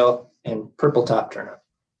 bayou kale, and purple top turnip.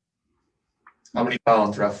 How many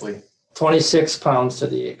pounds roughly? 26 pounds to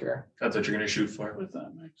the acre. That's what you're going to shoot for with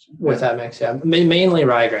that mix. With that mix, yeah. Mainly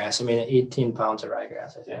ryegrass. 18 pounds of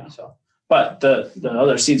ryegrass, I think. Yeah. So. But the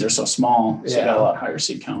other seeds are so small, so you got a lot higher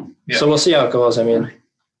seed count. Yeah. So we'll see how it goes.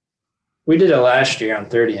 We did it last year on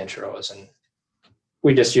 30-inch rows, and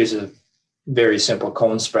we just used a very simple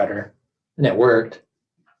cone spreader, and it worked.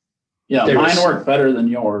 Yeah, mine worked better than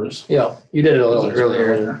yours. Yeah, you did it a little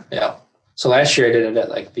earlier. Yeah. So last year I did it at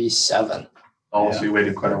like V7. Oh, so you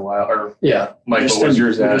waited quite a while. Or yeah, Michael, what was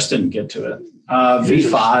yours at? I just didn't get to it.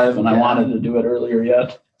 V5, and I wanted to do it earlier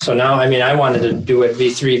yet. So now, I wanted to do it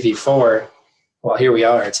V3, V4. Well, here we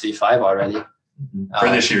are. It's V5 already. For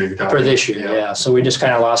this year, you're talking. For this year, yeah. So we just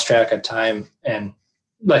kind of lost track of time. And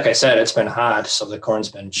like I said, it's been hot, so the corn's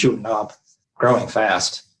been shooting up, growing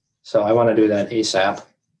fast. So I want to do that ASAP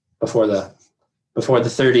before the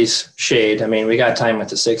 30s shade. We got time with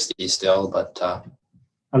the 60s still, but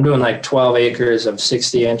I'm doing like 12 acres of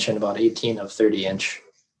 60-inch and about 18 of 30-inch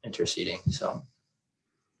interseeding. So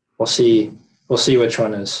we'll see which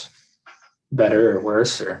one is better or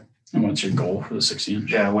worse. And what's your goal for the 60-inch?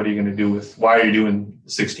 Yeah, what are you going to do why are you doing the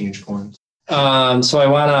 60-inch corn? So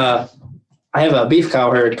I have a beef cow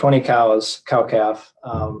herd, 20 cows, cow calf.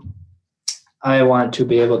 I want to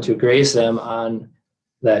be able to graze them on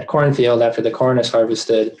that cornfield after the corn is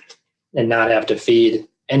harvested and not have to feed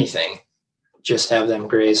anything. Just have them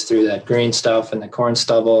graze through that green stuff and the corn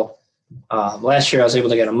stubble. Last year I was able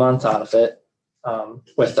to get a month out of it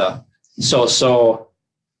with the so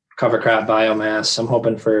cover crop biomass. I'm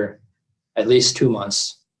hoping for at least 2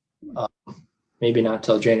 months, maybe not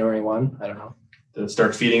till January 1. I don't know. To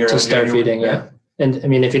start feeding her. To start feeding, yeah. And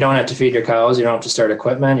if you don't have to feed your cows, you don't have to start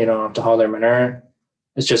equipment, you don't have to haul their manure.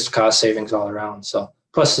 It's just cost savings all around. So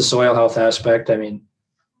plus the soil health aspect,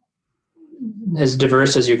 as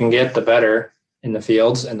diverse as you can get, the better in the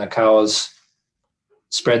fields, and the cows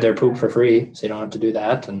spread their poop for free, so you don't have to do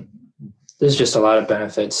that. And there's just a lot of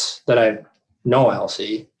benefits that I know I'll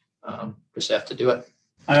see. Just have to do it.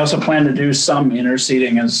 I also plan to do some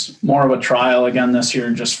interseeding as more of a trial again this year,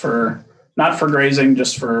 not for grazing,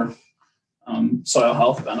 just for soil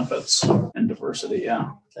health benefits and diversity.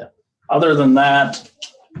 Yeah. Other than that,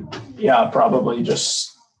 probably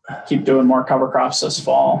just keep doing more cover crops this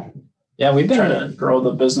fall. Yeah, we've been trying to grow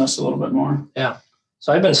the business a little bit more. Yeah.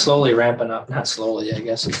 So I've been slowly ramping up, not slowly, I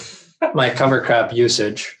guess, my cover crop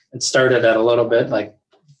usage. It started at a little bit, like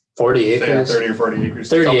 40 acres. 30 or 40 acres.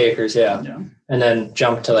 30 acres, yeah. And then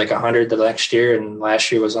jumped to like 100 the next year, and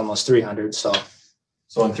last year was almost 300. So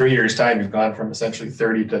So in 3 years' time, you've gone from essentially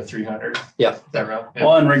 30 to 300. Yeah. Is that right? Yeah.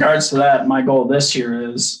 Well, in regards to that, my goal this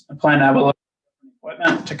year is I plan to have a little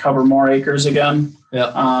equipment to cover more acres again.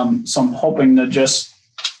 Yeah. So I'm hoping to just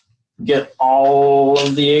get all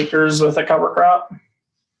of the acres with a cover crop.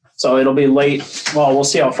 So it'll be late. Well, we'll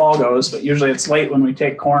see how fall goes, but usually it's late when we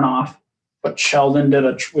take corn off. But Sheldon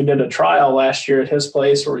we did a trial last year at his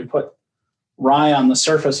place where we put rye on the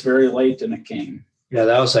surface very late and it came. Yeah,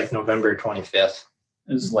 that was like November 25th.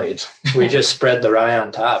 It was late. We just spread the rye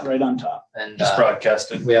on top. Right on top. And Just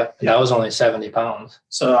broadcasted. yeah, that was only 70 pounds.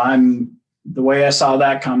 So the way I saw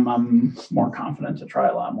that come, I'm more confident to try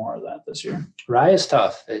a lot more of that this year. Rye is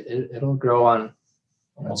tough. It'll grow on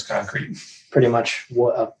Almost concrete. pretty much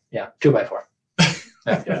 2x4. Yeah,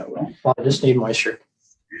 it will. Well, I just need moisture.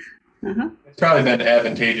 It's probably been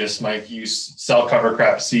advantageous, Mike. You sell cover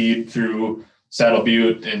crop seed through Saddle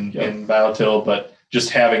Butte and Biotil, but just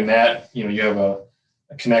having that, you have a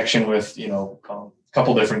connection with, a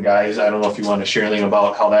couple different guys. I don't know if you want to share anything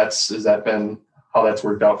about how that's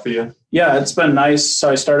worked out for you. Yeah, it's been nice. So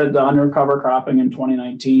I started the undercover cropping in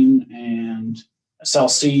 2019 and I sell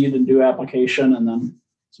seed and do application and then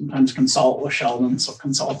sometimes consult with Sheldon. So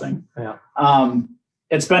consulting. Yeah.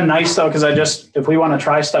 It's been nice though, because if we want to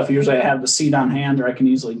try stuff, usually I have the seed on hand or I can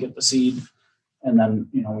easily get the seed and then,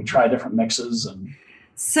 we try different mixes. And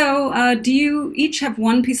So do you each have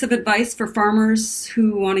one piece of advice for farmers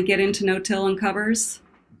who want to get into no-till and covers?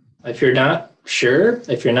 If you're not sure,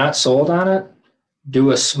 if you're not sold on it,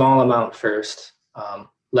 do a small amount first.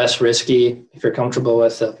 Less risky. If you're comfortable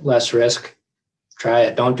with the less risk, try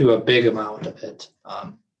it. Don't do a big amount of it.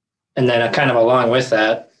 And then kind of along with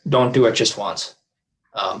that, don't do it just once.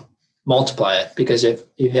 Multiply it, because if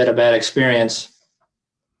you've had a bad experience,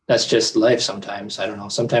 that's just life sometimes. I don't know.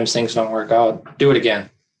 Sometimes things don't work out. Do it again.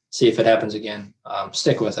 See if it happens again.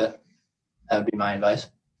 Stick with it. That would be my advice.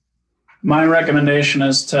 my recommendation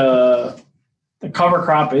is the cover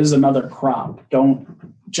crop is another crop. Don't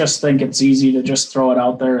just think it's easy to just throw it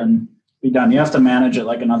out there and be done. You have to manage it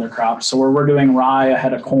like another crop. So where we're doing rye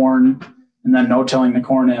ahead of corn and then no-tilling the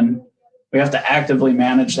corn in, we have to actively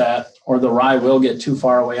manage that, or the rye will get too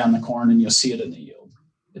far away on the corn and you'll see it in the yield.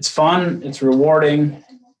 It's fun. It's rewarding.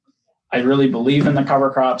 I really believe in the cover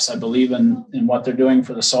crops. I believe in what they're doing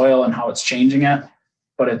for the soil and how it's changing it,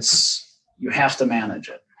 but you have to manage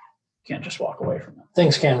it. You can't just walk away from it.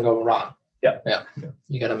 Things can go wrong. Yeah.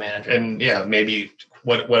 You got to manage it. And maybe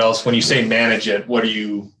what else, when you say manage it,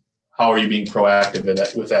 how are you being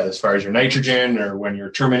proactive with that as far as your nitrogen or when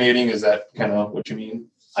you're terminating? Is that kind of what you mean?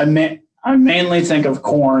 I mainly think of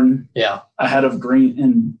corn ahead of green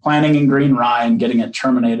and planting in green rye and getting it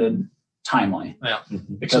terminated timely. Yeah.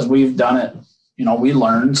 Because we've done it, we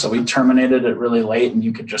learned. So we terminated it really late and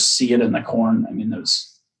you could just see it in the corn. I mean, it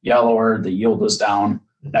was yellower, the yield was down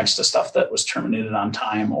next to stuff that was terminated on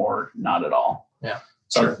time or not at all. Yeah.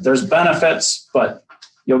 So there's benefits, but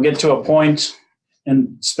you'll get to a point,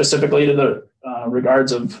 and specifically to the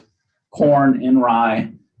regards of corn in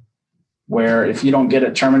rye, where if you don't get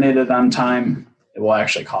it terminated on time, it will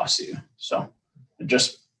actually cost you. So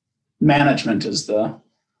just management is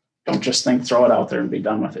don't just throw it out there and be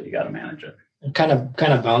done with it. You got to manage it. And kind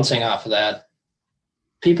of bouncing off of that,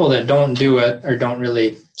 people that don't do it or don't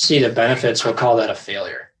really see the benefits will call that a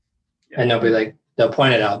failure. Yeah. And they'll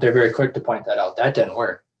point it out. They're very quick to point that out. That didn't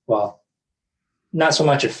work. Well, not so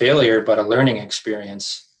much a failure, but a learning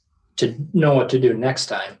experience to know what to do next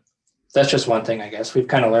time. That's just one thing, I guess. We've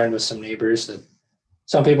kind of learned with some neighbors that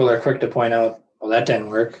some people are quick to point out, well, that didn't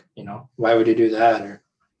work. Why would you do that? Or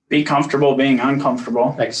be comfortable being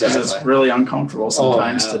uncomfortable. Exactly. Because it's really uncomfortable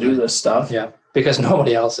sometimes to do this stuff. Yeah. Because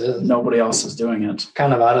nobody else is. Nobody else is doing it.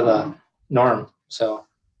 Kind of out of the norm. So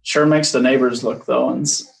sure makes the neighbors look though and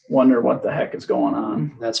wonder what the heck is going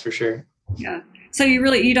on. That's for sure. Yeah. So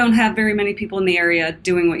you don't have very many people in the area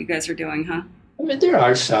doing what you guys are doing, huh? I mean, there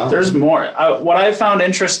are some. There's more. What I found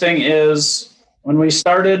interesting is when we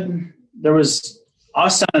started, there was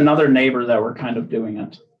us and another neighbor that were kind of doing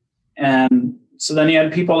it. And so then you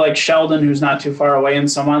had people like Sheldon, who's not too far away,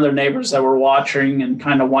 and some other neighbors that were watching and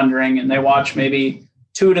kind of wondering, and they watch maybe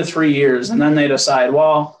 2 to 3 years, and then they decide,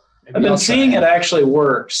 well, maybe I've been seeing it actually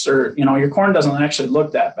works, or, your corn doesn't actually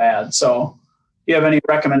look that bad. So do you have any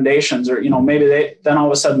recommendations, or, maybe then all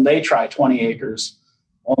of a sudden they try 20 acres.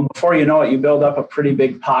 Well, before you know it, you build up a pretty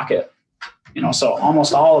big pocket. So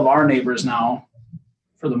almost all of our neighbors now,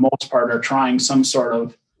 for the most part, are trying some sort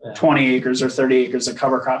of 20 acres or 30 acres of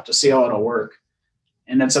cover crop to see how it'll work.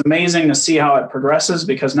 And it's amazing to see how it progresses,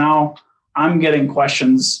 because now I'm getting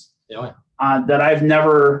questions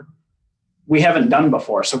that we haven't done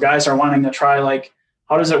before. So guys are wanting to try, like,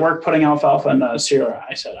 how does it work putting alfalfa into cereal?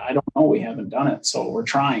 I said, I don't know. We haven't done it. So we're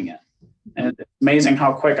trying it. And it's amazing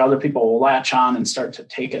how quick other people will latch on and start to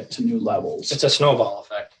take it to new levels. It's a snowball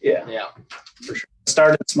effect. Yeah. Yeah, for sure. It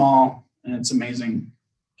started small, and it's amazing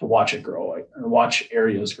to watch it grow or watch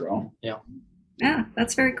areas grow. Yeah. Yeah,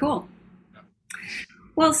 that's very cool.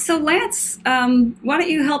 Well, so Lance, why don't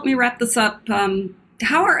you help me wrap this up?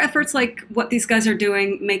 How are efforts like what these guys are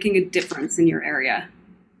doing making a difference in your area?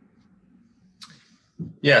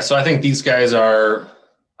 Yeah, so I think these guys are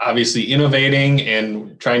obviously innovating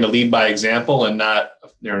and trying to lead by example, and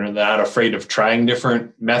they're not afraid of trying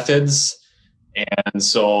different methods. And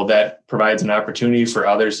so that provides an opportunity for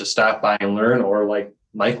others to stop by and learn, or like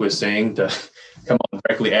Mike was saying, to come up and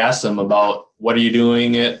directly ask them about what are you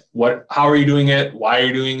doing it, how are you doing it, why are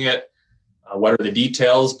you doing it, what are the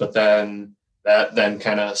details. But then that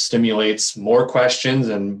kind of stimulates more questions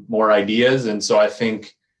and more ideas. And so I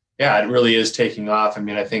think, yeah, it really is taking off. I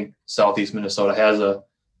mean, I think Southeast Minnesota has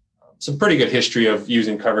some pretty good history of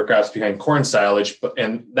using cover crops behind corn silage,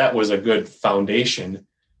 and that was a good foundation.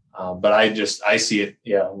 But I see it,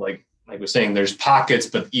 yeah, like I was saying, there's pockets,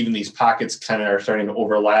 but even these pockets kind of are starting to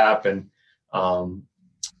overlap. And,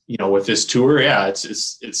 with this tour, yeah,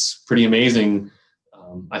 it's pretty amazing.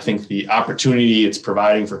 I think the opportunity it's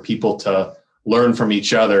providing for people to learn from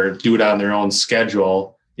each other, do it on their own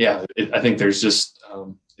schedule. Yeah, I think there's just,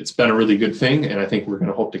 it's been a really good thing. And I think we're going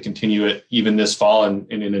to hope to continue it even this fall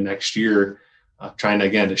and into next year, trying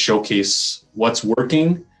to showcase what's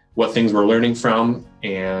working, what things we're learning from,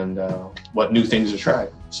 and what new things to try.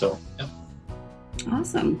 So, yeah.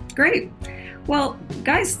 Awesome. Great. Well,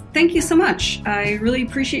 guys, thank you so much. I really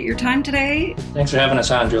appreciate your time today. Thanks for having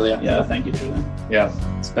us on, Julia. Yeah, thank you, Julia. Yeah,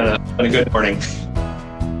 it's been a good morning.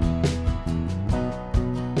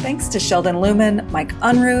 Thanks to Sheldon Lumen, Mike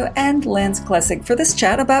Unruh, and Lance Klessig for this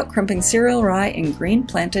chat about crimping cereal rye in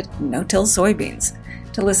green-planted no-till soybeans.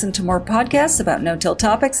 To listen to more podcasts about no-till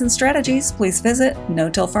topics and strategies, please visit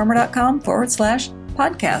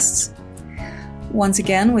notillfarmer.com/podcasts. Once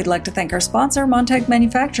again, we'd like to thank our sponsor, Montag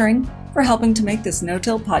Manufacturing, for helping to make this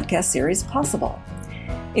no-till podcast series possible.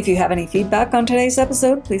 If you have any feedback on today's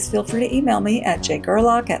episode, please feel free to email me at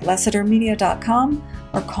jgerlach@lessitermedia.com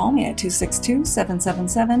or call me at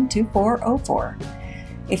 262-777-2404.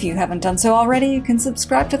 If you haven't done so already, you can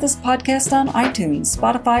subscribe to this podcast on iTunes,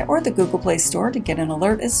 Spotify, or the Google Play Store to get an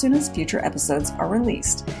alert as soon as future episodes are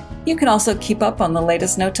released. You can also keep up on the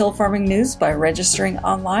latest no-till farming news by registering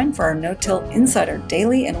online for our No-Till Insider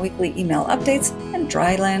daily and weekly email updates and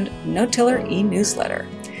Dryland No-Tiller e-newsletter.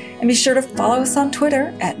 And be sure to follow us on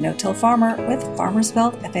Twitter at No-Till Farmer with farmer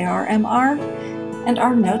spelled F-A-R-M-R, and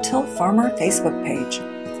our No-Till Farmer Facebook page.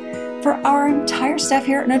 For our entire staff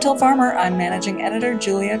here at No-Till Farmer, I'm Managing Editor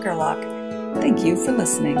Julia Gerlach. Thank you for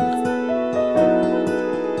listening.